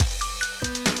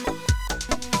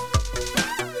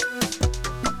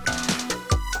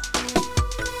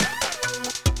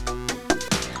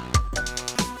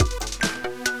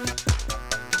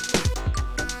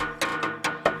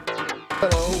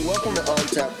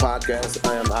podcast.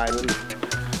 I am Ivan.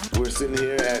 We're sitting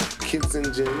here at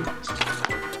Kitson Gym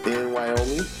in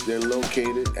Wyoming. They're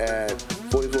located at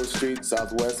 44th Street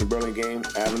Southwest and Burlingame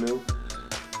Avenue.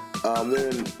 They're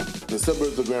in the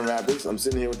suburbs of Grand Rapids. I'm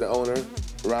sitting here with the owner,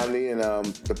 Romney, and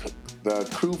the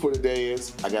crew for the day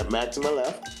is, I got Max to my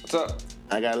left. What's up?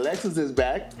 I got Alexis is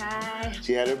back. Hi.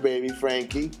 She had her baby,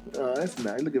 Frankie. Oh, that's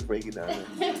nice. Look at Frankie down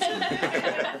there.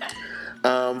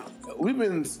 We've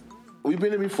been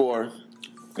here before.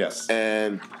 Yes.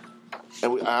 And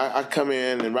I come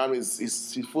in, and Romney's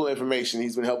he's full of information.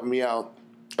 He's been helping me out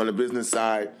on the business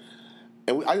side.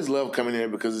 And I just love coming here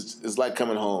because it's like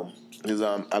coming home.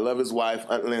 I love his wife,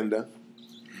 Aunt Linda.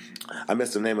 I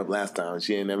messed her name up last time.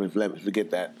 She ain't never let me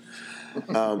forget that.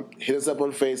 Hit us up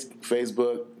on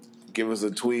Facebook. Give us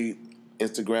a tweet.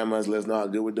 Instagram us. Let us know how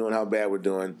good we're doing, how bad we're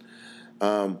doing.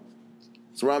 So,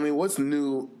 Romney, what's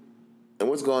new and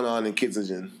what's going on in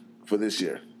Kitson for this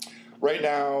year? Right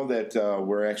now that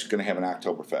we're actually going to have an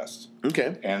Oktoberfest.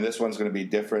 Okay. And this one's going to be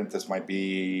different. This might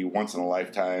be once in a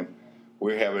lifetime.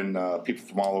 We're having people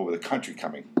from all over the country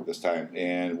coming this time.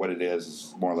 And what it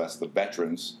is more or less the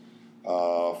veterans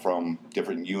from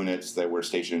different units that were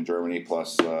stationed in Germany,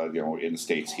 plus in the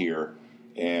States here.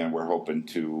 And we're hoping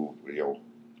to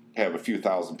have a few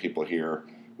thousand people here.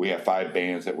 We have 5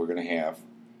 bands that we're going to have.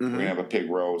 Mm-hmm. We're going to have a pig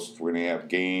roast. We're going to have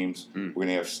games. Mm. We're going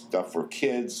to have stuff for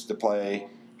kids to play,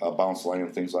 bounce line,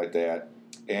 things like that.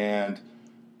 And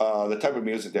the type of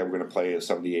music that we're going to play is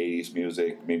some of the 80s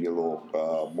music, maybe a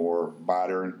little more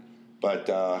modern. But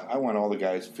I want all the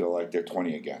guys to feel like they're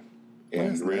 20 again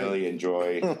and really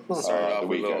enjoy Start off the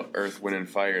with a weekend. little Earth, Wind, and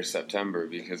Fire September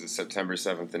because it's September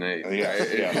 7th and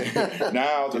 8th. Yeah.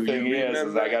 Now, the thing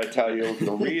is I got to tell you,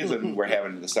 the reason we're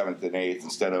having the 7th and 8th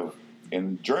instead of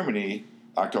in Germany,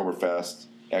 Oktoberfest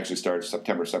actually starts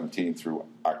September 17th through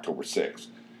October 6th.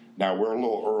 Now, we're a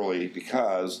little early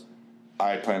because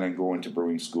I plan on going to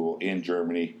brewing school in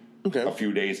Germany a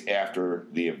few days after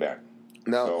the event.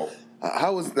 Now,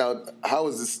 how is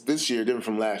this year different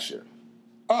from last year?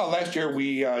 Oh, last year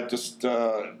we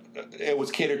it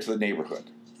was catered to the neighborhood.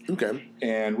 Okay.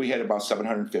 And we had about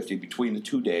 750 between the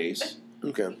 2 days.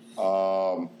 Okay.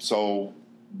 So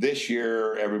this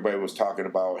year everybody was talking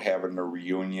about having the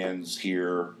reunions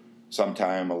here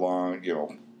sometime along,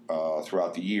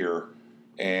 throughout the year.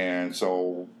 And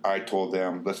so I told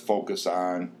them, let's focus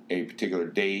on a particular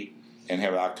date and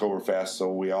have an Oktoberfest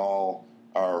so we all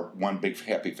are one big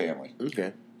happy family.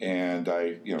 Okay. And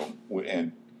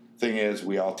thing is,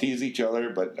 we all tease each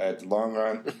other, but at the long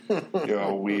run,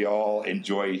 we all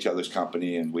enjoy each other's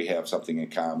company, and we have something in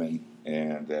common,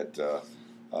 and that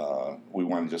we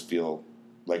want to just feel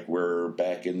like we're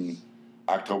back in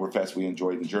Oktoberfest we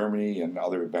enjoyed in Germany and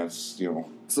other events,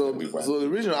 So the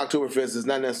original Oktoberfest is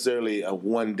not necessarily a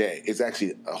one day. It's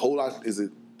actually a whole lot. Is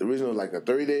it the original like a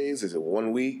 30 days? Is it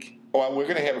 1 week? Oh, we're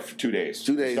going to have it for 2 days.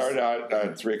 2 days. Start out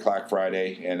at 3 o'clock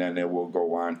Friday, and then it will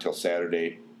go on till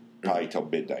Saturday, probably till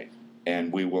midnight.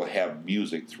 And we will have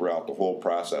music throughout the whole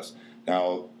process.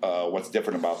 Now, what's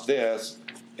different about this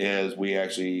is we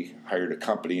actually hired a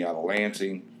company out of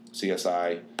Lansing,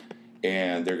 CSI,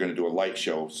 and they're going to do a light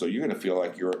show. So you're going to feel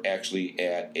like you're actually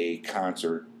at a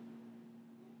concert,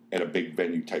 at a big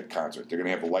venue type concert. They're going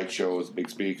to have the light shows, big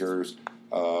speakers.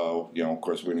 Of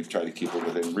course, we're going to try to keep it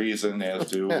within reason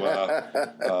as to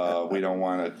we don't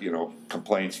want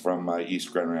complaints from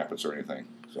East Grand Rapids or anything.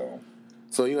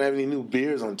 So you don't have any new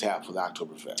beers on tap for the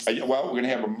Oktoberfest? Well, we're going to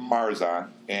have a Marzahn.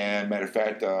 And matter of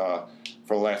fact, for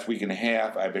the last week and a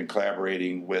half, I've been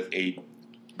collaborating with a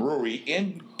brewery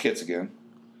in Kitson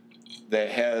that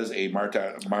has a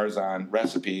Marzahn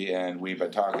recipe, and we've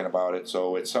been talking about it.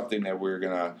 So it's something that we're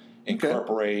going to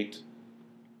incorporate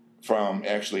from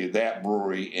actually that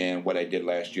brewery and what I did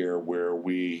last year where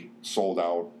we sold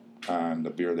out on the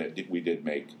beer that we did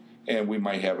make. And we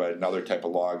might have another type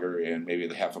of lager and maybe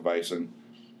the Hefeweizen.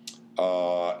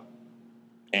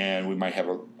 And we might have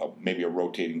maybe a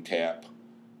rotating tap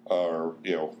or,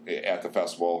 at the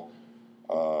festival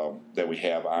that we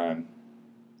have on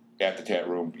at the tap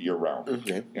room year round.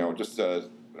 Okay. Just the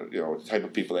type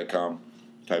of people that come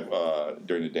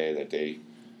during the day that they.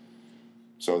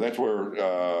 So that's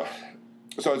where.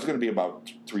 So it's going to be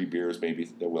about 3 beers maybe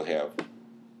that we'll have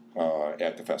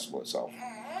at the festival itself.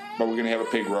 But we're going to have a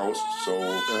pig roast. So,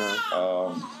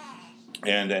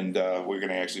 and then we're going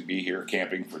to actually be here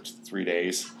camping for 3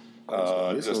 days.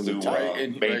 Just to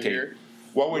maintain.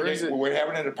 Well, we're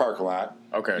having it in the parking lot.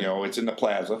 Okay. It's in the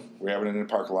plaza. We're having it in the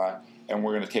parking lot. And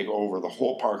we're going to take over the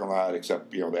whole parking lot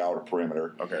except, the outer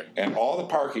perimeter. Okay. And all the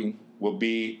parking will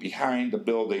be behind the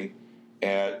building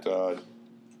at the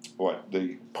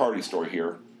party store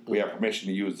here. We have permission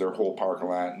to use their whole parking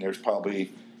lot, and there's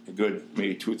probably a good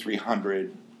maybe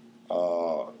 200-300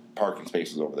 parking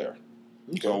spaces over there.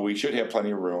 Okay. So we should have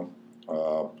plenty of room.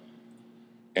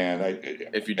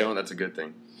 If you don't, that's a good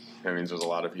thing. That means there's a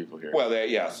lot of people here. Well,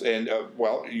 yes, and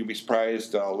you'd be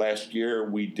surprised. Last year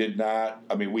we did not.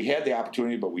 I mean, we had the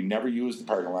opportunity, but we never used the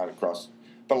parking lot across.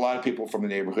 But a lot of people from the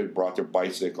neighborhood brought their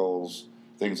bicycles,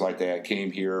 things like that,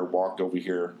 came here, walked over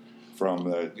here from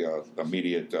the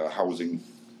immediate housing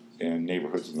and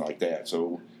neighborhoods and like that.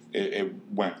 So it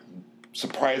went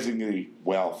surprisingly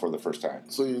well for the first time.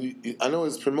 So I know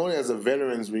it's promoted as a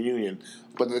veterans reunion,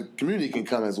 but the community can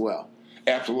come as well.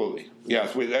 Absolutely,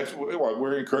 yes.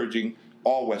 We're encouraging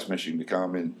all West Michigan to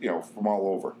come, and from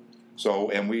all over. So,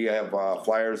 and we have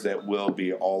flyers that will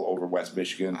be all over West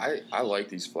Michigan. I like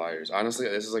these flyers. Honestly,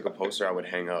 this is like a poster I would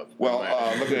hang up. Well,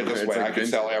 look at it this way: I could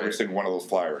sell every single one of those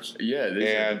flyers. Yeah,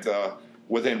 and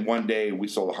within one day, we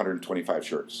sold 125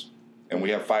 shirts, and we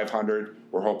have 500.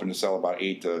 We're hoping to sell about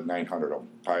 800 to 900 of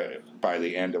them by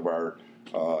the end of our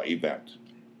event.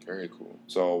 Very cool.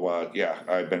 So,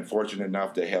 I've been fortunate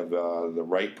enough to have the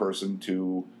right person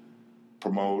to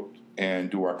promote and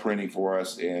do our printing for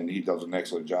us, and he does an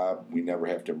excellent job. We never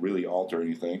have to really alter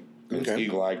anything. It's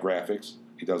Eagle Eye Graphics.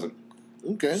 He does a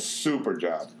super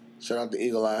job. Shout out to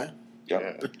Eagle Eye.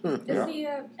 Yep. Is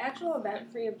the actual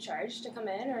event free of charge to come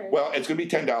in? Or? Well, it's going to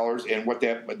be $10, and what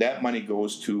that money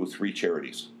goes to 3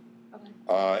 charities.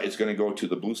 Okay. It's going to go to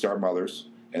the Blue Star Mothers,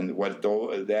 and what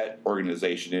that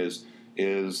organization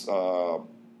is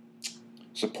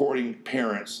supporting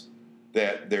parents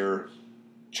that their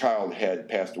child had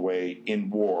passed away in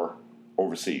war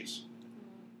overseas.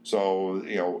 So,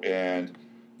 and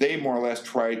they more or less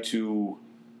try to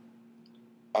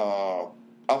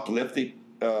uplift the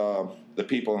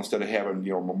people instead of having,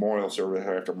 memorial service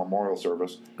after memorial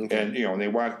service. Okay. And, they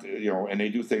want, and they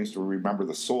do things to remember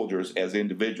the soldiers as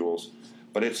individuals,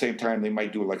 but at the same time, they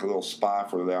might do like a little spa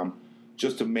for them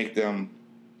just to make them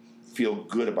feel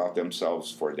good about themselves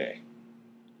for a day.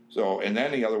 So, and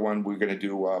then the other one we're going to do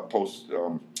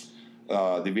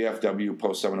the VFW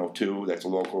Post 702. That's a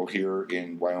local here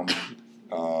in Wyoming,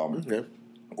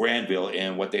 Granville.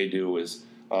 And what they do is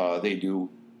they do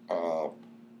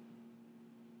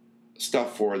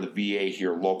stuff for the VA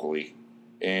here locally,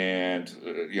 and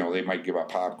they might give out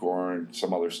popcorn,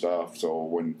 some other stuff. So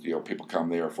when people come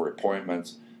there for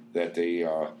appointments, that they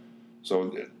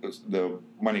so the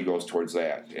money goes towards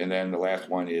that. And then the last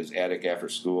one is Attic After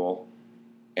School.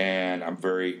 And I'm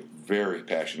very, very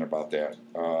passionate about that.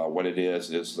 What it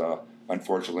is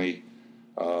unfortunately,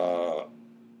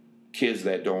 kids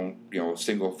that don't,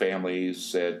 single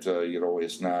families that,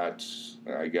 it's not,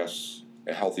 I guess,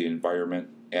 a healthy environment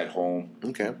at home.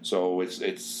 Okay. So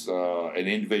it's an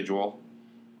individual,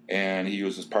 and he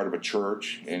uses part of a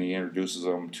church, and he introduces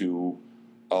them to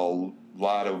a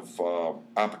lot of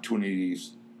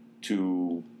opportunities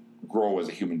to grow as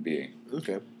a human being.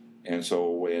 Okay. And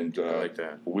so, I like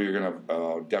that. We're going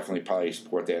to definitely probably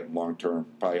support that long term,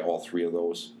 probably all 3 of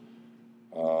those.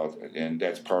 And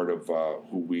that's part of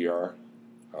who we are.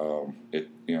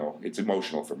 It's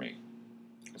emotional for me.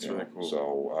 That's really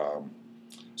cool.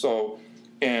 So,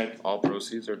 and all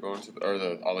proceeds are going to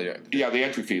the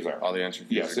entry fees are. All the entry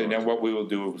fees. Yes, and then what we will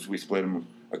do is we split them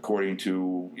according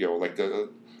to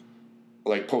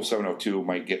like Post 702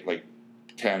 might get like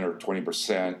 10 or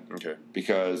 20%,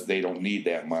 because they don't need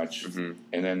that much, and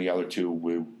then the other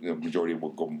 2, the majority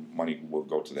money will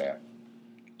go to that.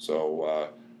 So,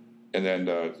 and then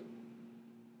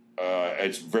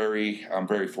I'm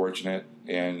very fortunate,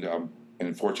 and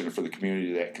fortunate for the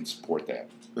community that can support that,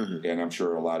 and I'm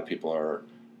sure a lot of people are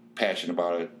passionate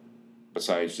about it,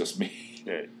 besides just me.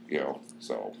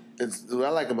 So what I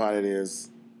like about it is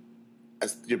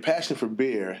your passion for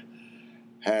beer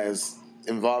has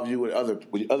involve you with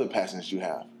other passions you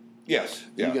have. Yes.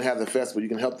 You can have the festival. You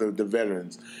can help the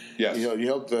veterans. Yes. You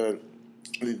help the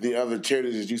other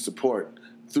charities that you support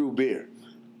through beer.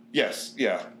 Yes.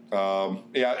 Yeah.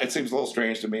 It seems a little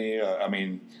strange to me. I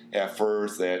mean, at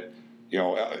first that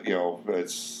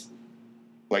it's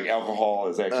like alcohol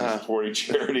is actually supporting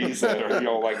charities that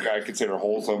are like I consider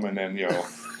wholesome, and then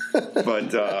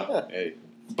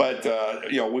but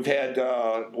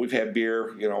we've had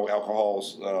beer,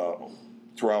 alcohols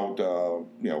throughout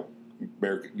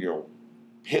American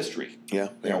history. Yeah.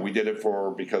 We did it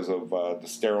because of the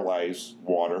sterilized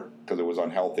water, because it was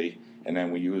unhealthy, and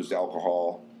then we used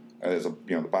alcohol as the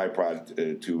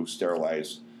byproduct to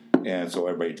sterilize, and so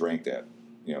everybody drank that.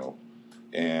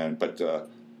 And the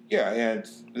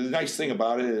nice thing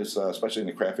about it is, especially in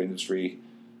the craft industry,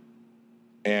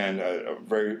 and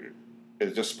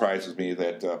it just surprises me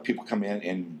that people come in and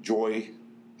enjoy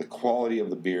the quality of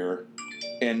the beer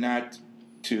and not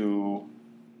to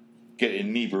get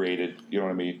inebriated. You know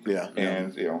what I mean? Yeah.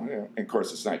 And and of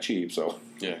course it's not cheap, so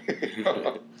Yeah.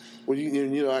 Well,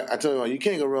 I tell you what, you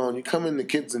can't go wrong. You come in the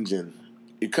Kitzinger.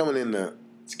 You're coming in the.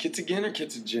 It's Kits Again or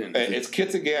Kits Gin? It's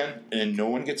Kits Again, and no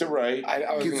one gets it right.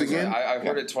 I was Kits gonna say, Again? I've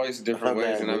heard it twice different Okay.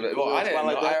 ways, and I'm like, well, I didn't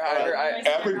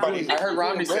know. Everybody. I heard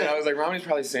Romney say it. I was like, Romney's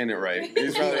probably saying it right.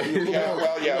 He's probably.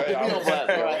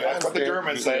 That's what the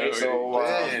Germans say. So,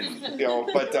 Man.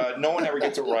 but no one ever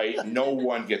gets it right. No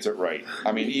one gets it right.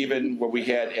 I mean, even when we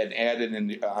had an ad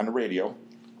on the radio,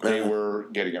 they were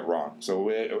getting it wrong. So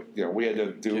we had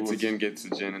to do Kits Again gets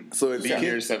the gin. So it's Be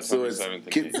here Kits, September so it's 7th.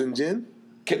 Kits and Gin.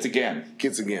 Kits Again.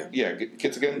 Kits again. Yeah,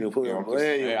 Kits Again. You put it on. Just-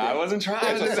 There you Hey, go. I wasn't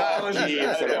trying It's a to. soft G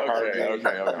instead of a hard G.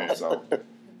 Okay. So,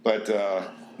 but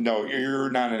no, you're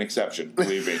not an exception.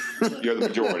 Believe me, you're the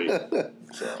majority.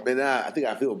 So, Man, I think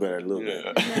I feel better a little bit.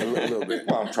 A little bit.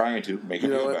 well, I'm trying to make it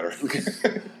You know feel what?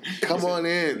 better. Come on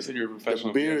in. You said you're a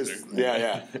professional The beer is dancer.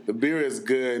 yeah. The beer is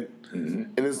good,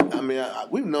 and it's. I mean,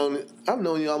 I've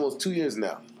known you almost 2 years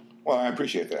now. Well, I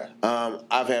appreciate that.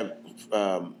 I've had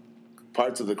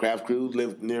parts of the craft crew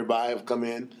live nearby have come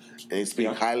in, and they speak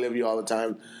Yeah. highly of you all the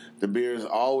time. The beer is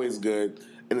always good,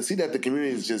 and to see that the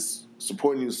community is just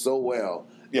supporting you so well,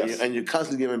 Yes. and you're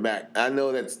constantly giving back. I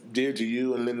know that's dear to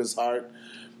you and Linda's heart,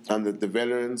 the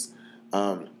veterans,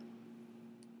 and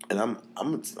I'm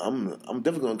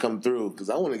definitely gonna come through because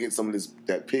I want to get some of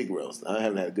that pig roast. I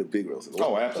haven't had a good pig roast in a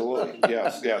while. Oh, absolutely.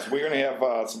 Yes. We're going to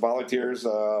have some volunteers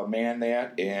man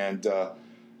that, and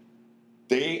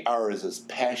they are as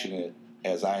passionate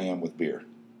as I am with beer.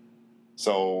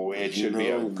 So it should be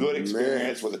a good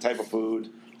experience with the type of food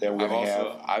that we're going to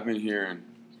have. I've been hearing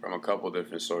from a couple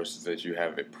different sources that you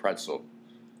have a pretzel.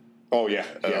 Oh, yeah.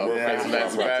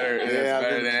 That's better. That's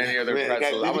better than any other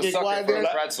pretzel. I'm a sucker for a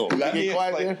pretzel. Let me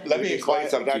explain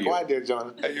something to Got you. quiet there,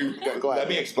 John. Let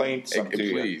me explain something to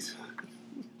you. Please.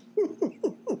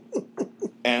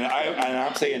 And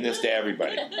I'm saying this to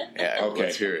everybody. Yeah, Okay.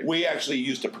 let's hear it. We actually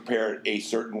used to prepare it a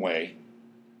certain way,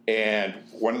 and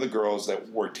one of the girls that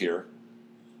worked here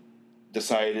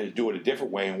decided to do it a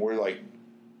different way, and we're like,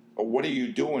 "What are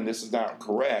you doing? This is not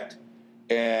correct."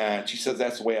 And she says,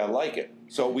 "That's the way I like it."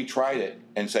 So we tried it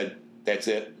and said, "That's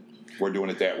it. We're doing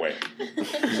it that way."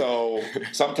 So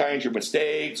sometimes your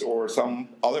mistakes, or some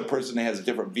other person has a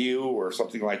different view, or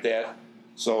something like that.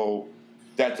 So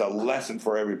that's a lesson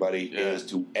for everybody: is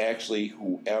to actually,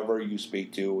 whoever you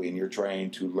speak to and you're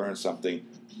trying to learn something,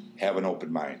 have an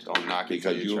open mind. Don't knock it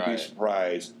till because you you'll try be it.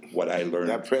 surprised what I learned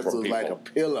That pretzel from is people. like a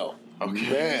pillow.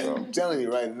 Man, I'm telling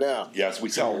you right now. Yes, we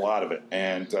sell a lot of it,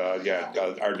 and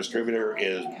our distributor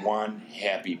is one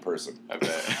happy person. I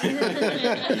bet.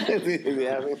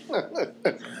 Yeah,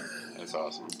 That's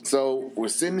awesome. So we're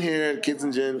sitting here at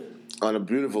Kitzinger on a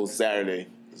beautiful Saturday.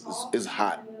 It's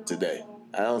hot today.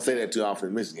 I don't say that too often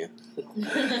in Michigan.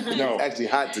 No, It's actually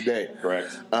hot today.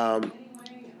 correct.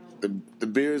 The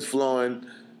beer is flowing,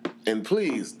 and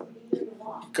please,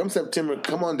 come September,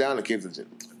 come on down to Kitzinger.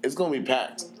 It's going to be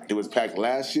packed. It was packed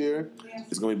last year.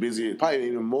 It's going to be busier, probably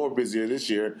even more busier this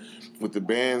year with the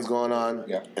bands going on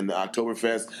and the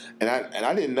Oktoberfest. And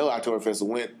I didn't know Oktoberfest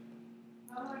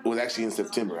was actually in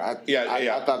September. I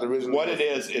thought the original. What it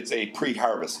is, it's a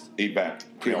pre-harvest event.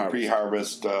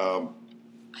 Pre-harvest.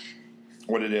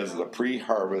 What it is a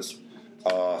pre-harvest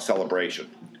celebration.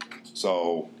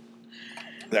 So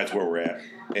that's where we're at.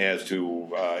 As to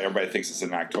everybody thinks it's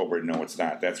in October. No, it's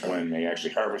not. That's when they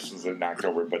actually harvest is in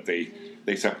October. But they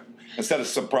instead of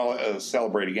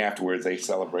celebrating afterwards, they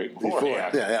celebrate before.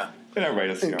 Yeah. And everybody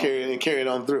does, And carry it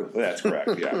on through. That's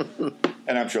correct. Yeah.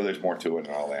 And I'm sure there's more to it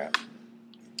and all that.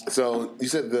 So you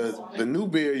said the new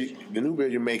beer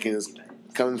you're making is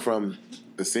coming from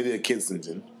the city of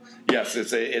Kitzinger. Yes,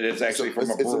 it is actually from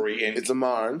a brewery. It's a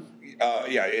Marne.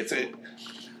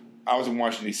 I was in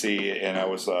Washington, D.C., and I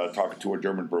was talking to a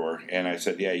German brewer, and I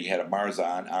said, "Yeah, you had a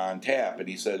Marzahn on tap." And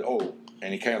he said, "Oh,"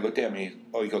 and he kind of looked at me.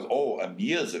 Oh, he goes, "Oh, a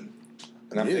Bierzen."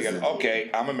 And I'm thinking, okay,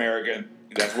 I'm American.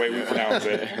 That's the way we pronounce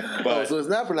it. But so it's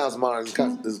not pronounced Marne.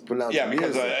 It's pronounced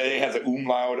because Bierzen. it has an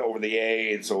umlaut over the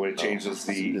A, and so it changes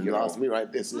the. You lost me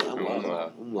right there. See,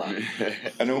 umlaut.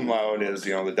 An umlaut is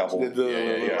the double.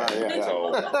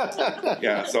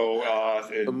 So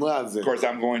of course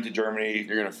I'm going to Germany.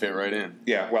 You're gonna fit right in.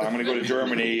 Yeah, well, I'm going to go to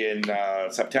Germany in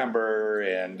September,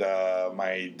 and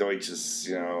my Deutsch is,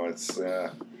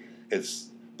 it's.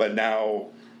 But now,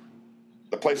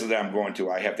 the places that I'm going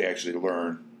to, I have to actually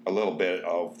learn a little bit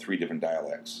of 3 different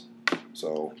dialects.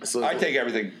 So I take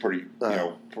everything pretty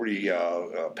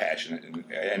passionate in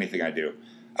anything I do.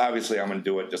 Obviously, I'm going to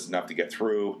do it just enough to get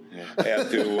through. Yeah.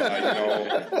 Have to,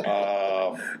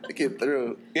 get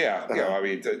through. Yeah, I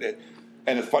mean,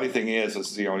 and the funny thing is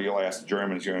you'll ask the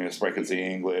Germans, sprechen Sie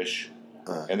English,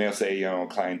 and they'll say,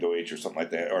 Klein Deutsch or something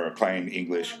like that, or Klein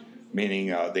English,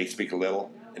 meaning they speak a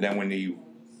little. And then when you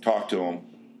talk to them,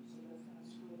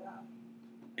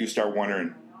 you start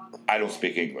wondering, I don't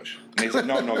speak English. And they say,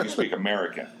 no, you speak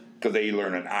American. Because they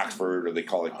learn in Oxford, or they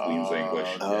call it Queen's English.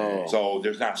 Okay. So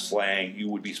there's not slang. You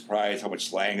would be surprised how much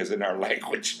slang is in our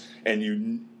language,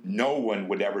 and no one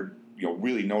would ever,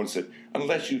 really notice it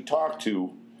unless you talk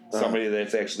to somebody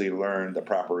that's actually learned the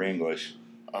proper English.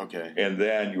 Okay. And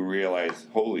then you realize,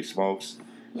 holy smokes,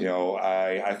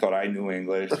 I thought I knew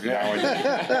English. Now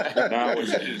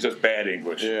it's just bad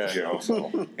English. Yeah.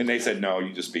 So, and they said, no,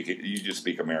 you just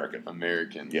speak American.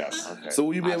 American. Yes. Okay. So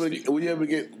will you be able to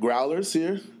get growlers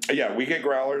here? Yeah, we get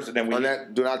growlers, and then we on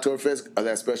that Oktoberfest,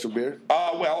 that special beer.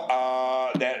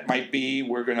 That might be.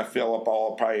 We're going to fill up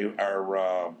probably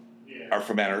our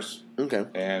fermenters. Okay.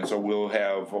 And so we'll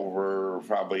have over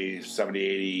probably 70,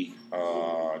 80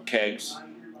 kegs.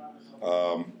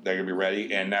 They're going to be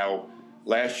ready. And now,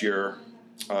 last year,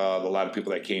 a lot of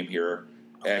people that came here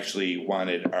actually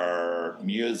wanted our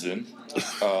Mjösen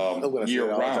year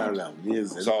round.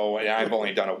 So I've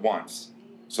only done it once.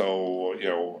 So,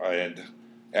 and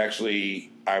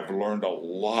actually I've learned a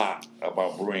lot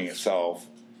about brewing itself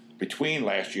between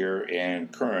last year and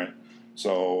current.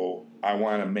 So I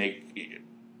want to make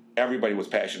everybody was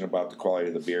passionate about the quality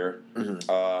of the beer. Mm-hmm.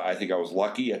 I think I was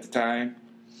lucky at the time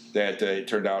that it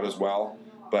turned out as well.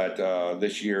 But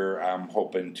this year I'm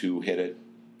hoping to hit it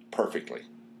perfectly.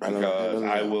 Because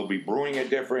I will be brewing it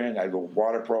different. I will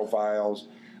water profiles.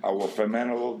 I will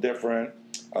ferment a little different.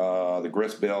 The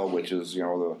grist bill, which is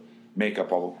the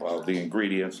makeup of the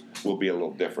ingredients, will be a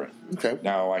little different. Okay.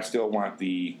 Now I still want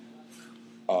the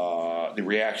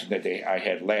reaction that I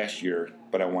had last year,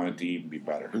 but I want it to even be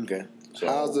better. Okay. So,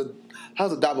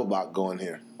 how's the Doppelbock going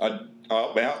here?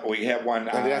 Well, we have one.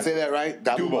 Did I say that right?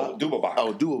 Doppelbock.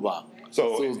 Oh, Doppelbock.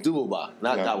 So it's Doppelbock,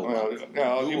 not Doppelbock.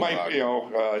 No, you might,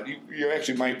 you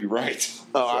actually might be right.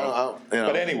 Oh,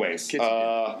 But anyways,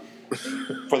 for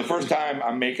the first time,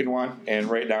 I'm making one, and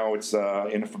right now it's in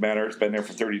the fermenter. It's been there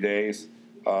for 30 days.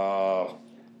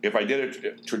 If I did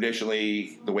it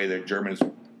traditionally, the way the Germans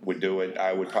would do it,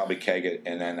 I would probably keg it,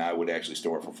 and then I would actually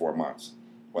store it for 4 months.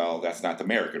 Well, that's not the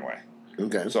American way.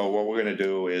 Okay. So what we're going to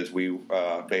do is we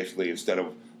basically, instead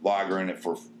of lagering it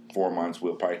for 4 months,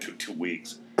 we'll probably do 2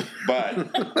 weeks. But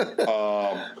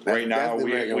right now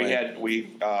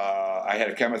I had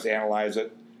a chemist analyze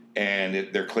it, and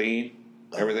they're clean.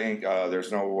 Everything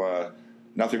there's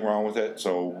nothing wrong with it.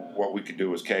 So what we could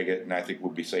do is keg it, and I think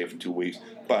we'll be safe in 2 weeks.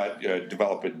 But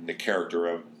developing the character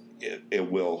of it,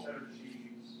 it will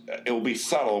be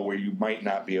subtle where you might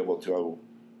not be able to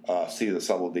see the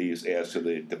subtleties as to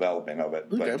the development of it.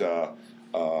 Okay. But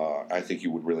I think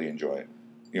you would really enjoy it.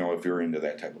 If you're into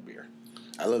that type of beer.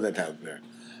 I love that type of beer.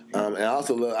 And I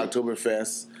also love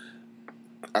Oktoberfest.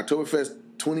 Oktoberfest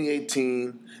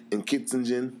 2018 in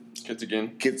Kitzingen.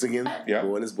 Yeah.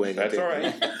 Boy, this boy. That's all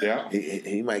right. Yeah.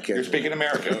 He might catch. You're speaking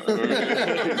American.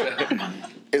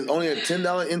 It's only a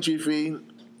 $10 entry fee,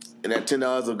 and that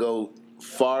 $10 will go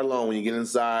far along when you get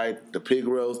inside. The pig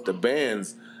roast, the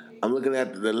bands. I'm looking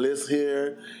at the list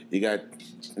here. You got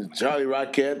Charlie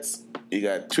Rockettes. You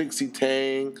got Trixie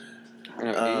Tang.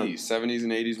 80s, 70s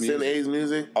and 80s music. 80s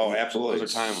music. Oh, absolutely.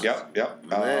 Those are timeless. Yep.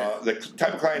 The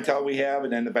type of clientele we have,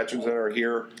 and then the veterans that are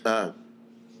here, they're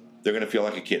going to feel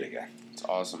like a kid again. It's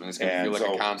awesome. And it's going to feel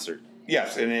like a concert.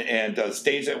 Yes, and the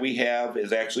stage that we have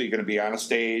is actually going to be on a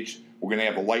stage. We're going to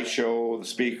have a light show, the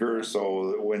speakers,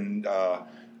 so when,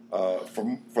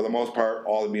 for the most part,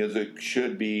 all the music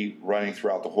should be running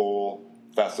throughout the whole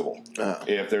festival.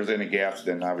 If there's any gaps,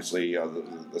 then obviously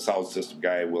the sound system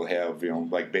guy will have,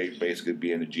 basically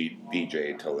being a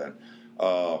DJ until then.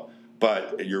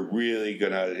 But you're really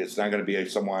it's not gonna be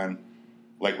someone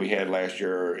like we had last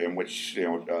year, in which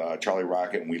Charlie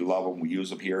Rocket, and we love him. We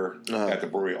use him here at the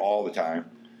brewery all the time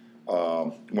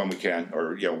when we can,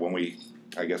 or when we,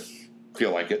 I guess,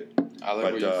 feel like it. I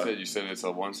like what you said. You said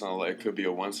it could be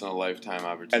a once in a lifetime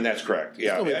opportunity, and that's correct.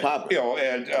 Yeah, it's gonna be popular.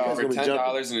 And for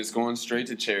 $10, and it's going straight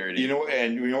to charity.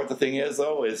 And you know what the thing is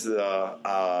though is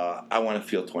I want to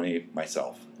feel 20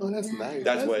 myself. Oh, that's nice.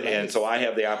 That's what, nice. And so I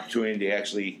have the opportunity to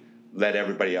actually let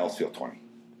everybody else feel 20.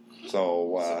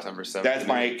 So September 7th. That's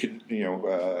my contributing.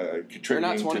 You're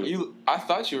not 20. I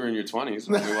thought you were in your 20s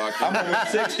when you walked in. I'm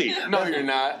almost 60. No, you're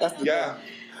not.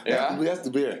 Yeah. That's the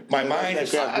beer. My mind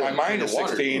is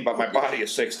 16, but my body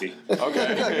is 60.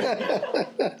 Okay.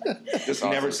 Just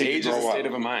never see age you is grow a state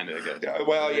up. of a mind, I guess.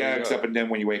 Well, yeah, except and then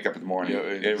when you wake up in the morning,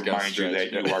 it reminds you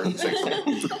that you are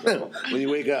 60. When you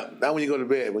wake up, not when you go to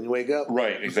bed. When you wake up,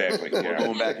 Right, exactly. We're Yeah.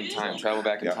 going back in time, travel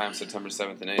back in time, September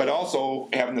 7th and 8th. But also,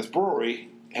 having this brewery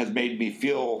has made me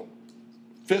feel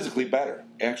physically better,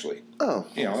 actually. oh,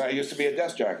 You know, I used to be a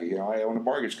desk jockey. You know, I own a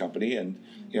mortgage company, and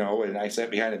and I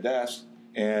sat behind a desk,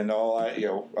 and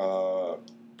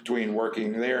between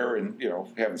working there and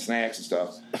having snacks and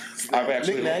stuff, I've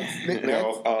actually,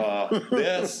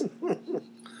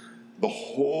 the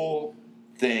whole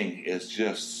thing is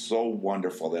just so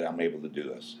wonderful that I'm able to do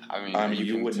this. I mean,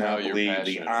 you would not believe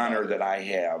the honor that I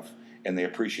have and the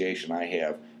appreciation I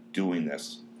have doing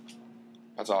this.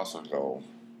 That's awesome. So.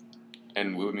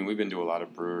 And we've been to a lot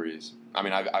of breweries. I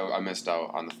mean, I missed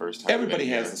out on the first time. Everybody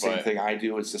has the same thing I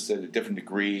do. It's just at a different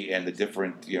degree and the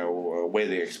different, way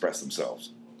they express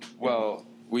themselves. Well,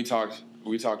 we talked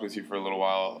with you for a little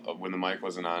while when the mic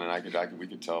wasn't on, and I could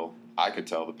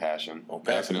tell the passion. Oh,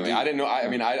 definitely. I didn't know.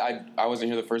 I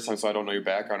wasn't here the first time, so I don't know your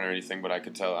background or anything. But I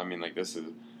could tell. I mean, like this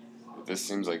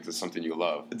seems like this is something you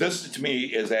love. This to me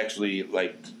is actually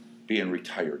like being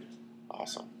retired.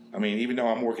 Awesome. I mean, even though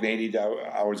I'm working 80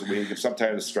 hours a week,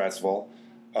 sometimes it's stressful,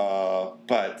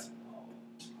 but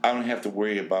I don't have to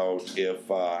worry about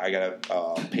if I got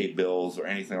to pay bills or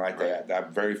anything like that.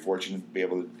 I'm very fortunate to be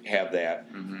able to have that,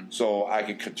 so I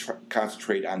can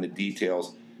concentrate on the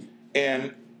details.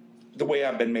 And the way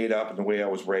I've been made up and the way I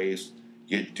was raised,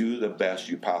 you do the best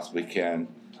you possibly can.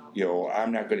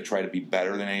 I'm not going to try to be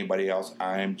better than anybody else.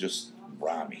 I'm just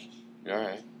Rami. All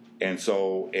right. And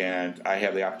I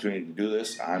have the opportunity to do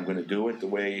this. I'm going to do it the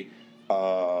way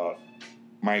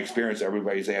my experience.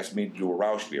 Everybody's asked me to do a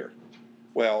Rausch beer.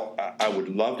 Well, I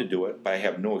would love to do it, but I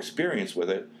have no experience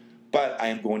with it. But I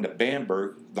am going to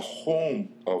Bamberg, the home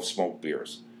of smoked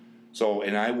beers.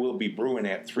 And I will be brewing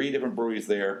at 3 different breweries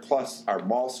there, plus our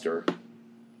maltster.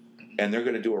 And they're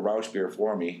going to do a Rausch beer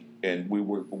for me, and we're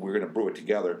going to brew it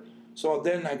together. So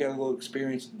then I got a little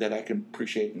experience that I can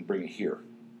appreciate and bring it here.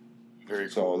 Very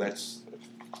cool. So that's.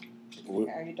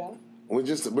 Are you done?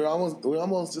 We're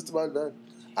almost just about done.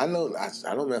 I know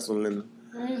I don't mess with Linda.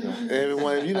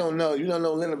 Everyone, if you don't know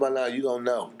Linda by now, you don't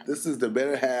know. This is the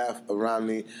better half of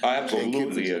Romney.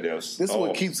 Absolutely it is. This is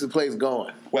what keeps the place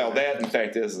going. Well, that in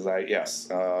fact is if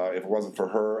it wasn't for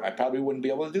her, I probably wouldn't be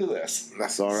able to do this.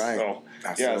 That's all right. So,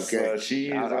 That's okay.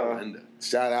 She's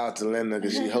shout out to Linda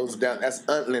because she holds down. That's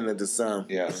Aunt Linda to some.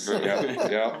 Yes.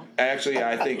 Yeah. Actually,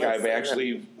 I think I've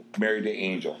actually married an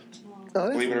angel. Oh,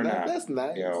 believe it or not. That's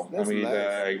nice. That's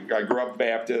nice. I grew up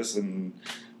Baptist,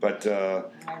 but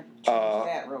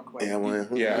that real quick.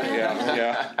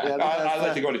 Yeah. I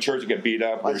like to go to church and get beat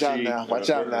up. Watch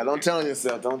out now. Don't tell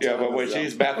yourself. But when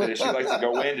she's Methodist, she likes to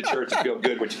go into church and feel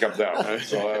good when she comes out.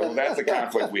 So that's the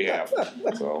conflict we have.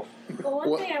 So. Well,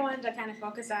 one thing I wanted to kind of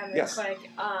focus on real quick,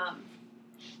 I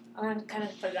want to kind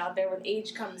of put it out there. With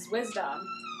age comes wisdom.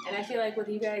 And I feel like with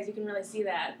you guys, you can really see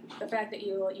that. The fact that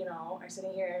you are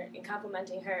sitting here and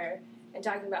complimenting her and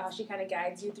talking about how she kind of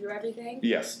guides you through everything.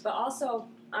 Yes. But also,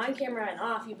 on camera and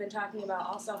off, you've been talking about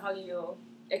also how you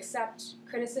accept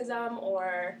criticism,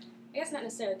 or I guess not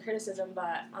necessarily criticism,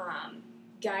 but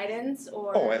guidance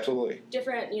or absolutely.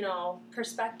 different,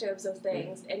 perspectives of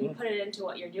things, and you put it into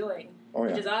what you're doing,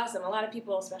 which is awesome. A lot of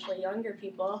people, especially younger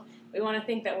people, we want to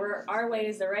think that our way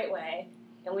is the right way.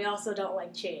 And we also don't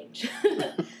like change.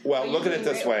 Well, look at it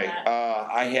this way.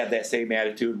 I had that same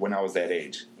attitude when I was that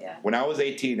age. Yeah. When I was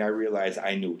 18, I realized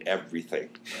I knew everything.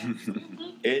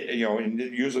 And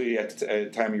usually at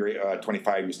the time you're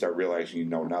 25, you start realizing you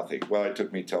know nothing. Well, it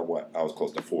took me till I was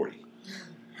close to 40.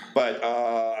 But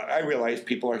I realized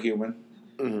people are human.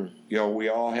 Mm-hmm. We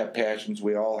all have passions.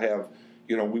 We all have,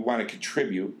 we want to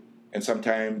contribute. And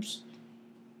sometimes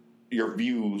your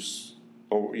views...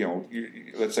 Or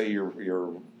let's say your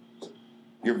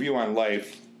view on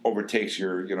life overtakes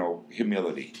your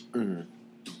humility,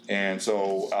 and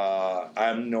so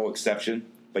I'm no exception.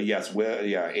 But yes,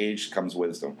 age comes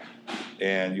wisdom,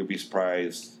 and you'll be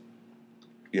surprised,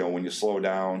 when you slow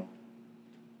down,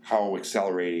 how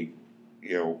accelerating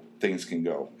things can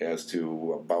go as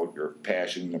to about your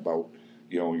passion, about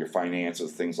your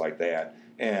finances, things like that,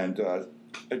 and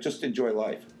just enjoy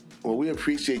life. Well, we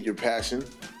appreciate your passion.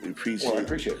 We appreciate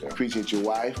that. Appreciate your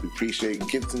wife. We appreciate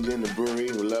Kitzingen, the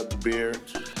brewery. We love the beer.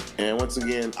 And once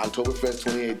again, Oktoberfest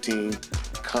 2018,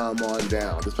 come on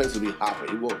down. This place will be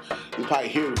hopping. You'll probably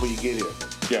hear it before you get here.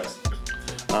 Yes.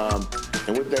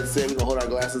 And with that said, we're going to hold our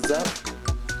glasses up.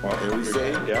 And we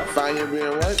say, find your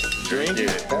beer and what? Drink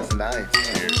it. That's nice.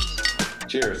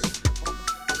 Cheers.